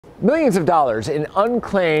Millions of dollars in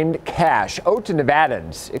unclaimed cash owed to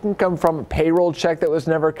Nevadans. It can come from a payroll check that was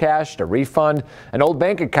never cashed, a refund, an old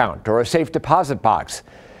bank account, or a safe deposit box.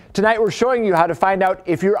 Tonight, we're showing you how to find out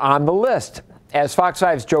if you're on the list. As Fox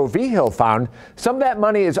 5's Joe Vigil found, some of that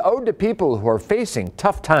money is owed to people who are facing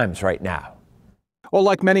tough times right now. Well,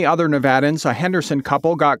 like many other Nevadans, a Henderson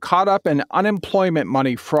couple got caught up in unemployment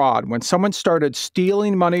money fraud when someone started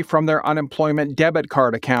stealing money from their unemployment debit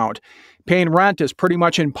card account. Paying rent is pretty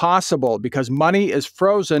much impossible because money is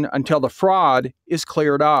frozen until the fraud is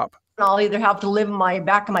cleared up. I'll either have to live in my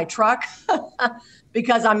back of my truck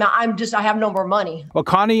because I have no more money. Well,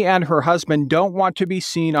 Connie and her husband don't want to be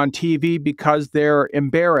seen on TV because they're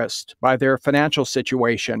embarrassed by their financial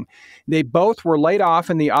situation. They both were laid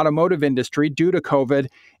off in the automotive industry due to COVID,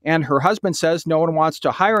 and her husband says no one wants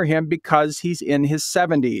to hire him because he's in his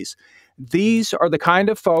 70s. These are the kind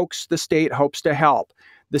of folks the state hopes to help.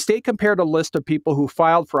 The state compared a list of people who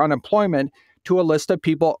filed for unemployment to a list of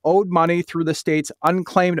people owed money through the state's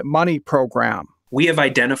Unclaimed Money program. We have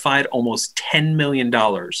identified almost $10 million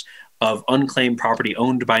of unclaimed property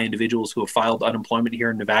owned by individuals who have filed unemployment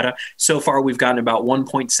here in Nevada. So far, we've gotten about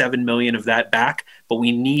 1.7 million of that back, but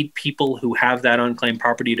we need people who have that unclaimed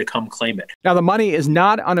property to come claim it. Now, the money is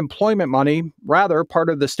not unemployment money, rather part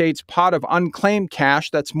of the state's pot of unclaimed cash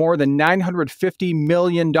that's more than $950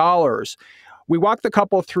 million. We walked the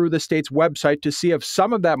couple through the state's website to see if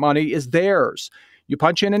some of that money is theirs. You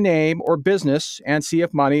punch in a name or business and see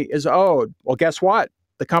if money is owed. Well, guess what?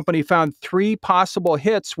 The company found 3 possible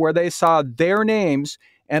hits where they saw their names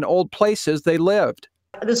and old places they lived.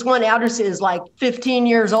 This one address is like 15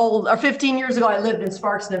 years old, or 15 years ago I lived in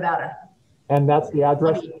Sparks, Nevada. And that's the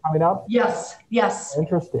address coming up? Yes.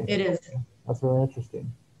 Interesting. It is. That's very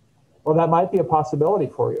interesting. Well, that might be a possibility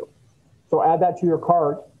for you. So add that to your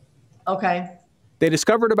cart. Okay. They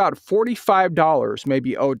discovered about $45 may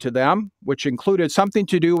be owed to them, which included something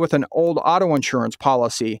to do with an old auto insurance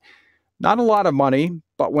policy. Not a lot of money,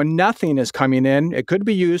 but when nothing is coming in, it could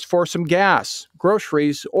be used for some gas,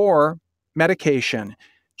 groceries, or medication.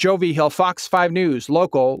 Joe Vigil, Fox 5 News,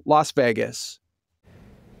 local, Las Vegas.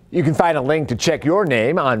 You can find a link to check your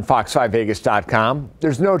name on fox5vegas.com.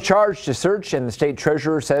 There's no charge to search, and the state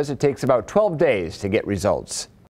treasurer says it takes about 12 days to get results.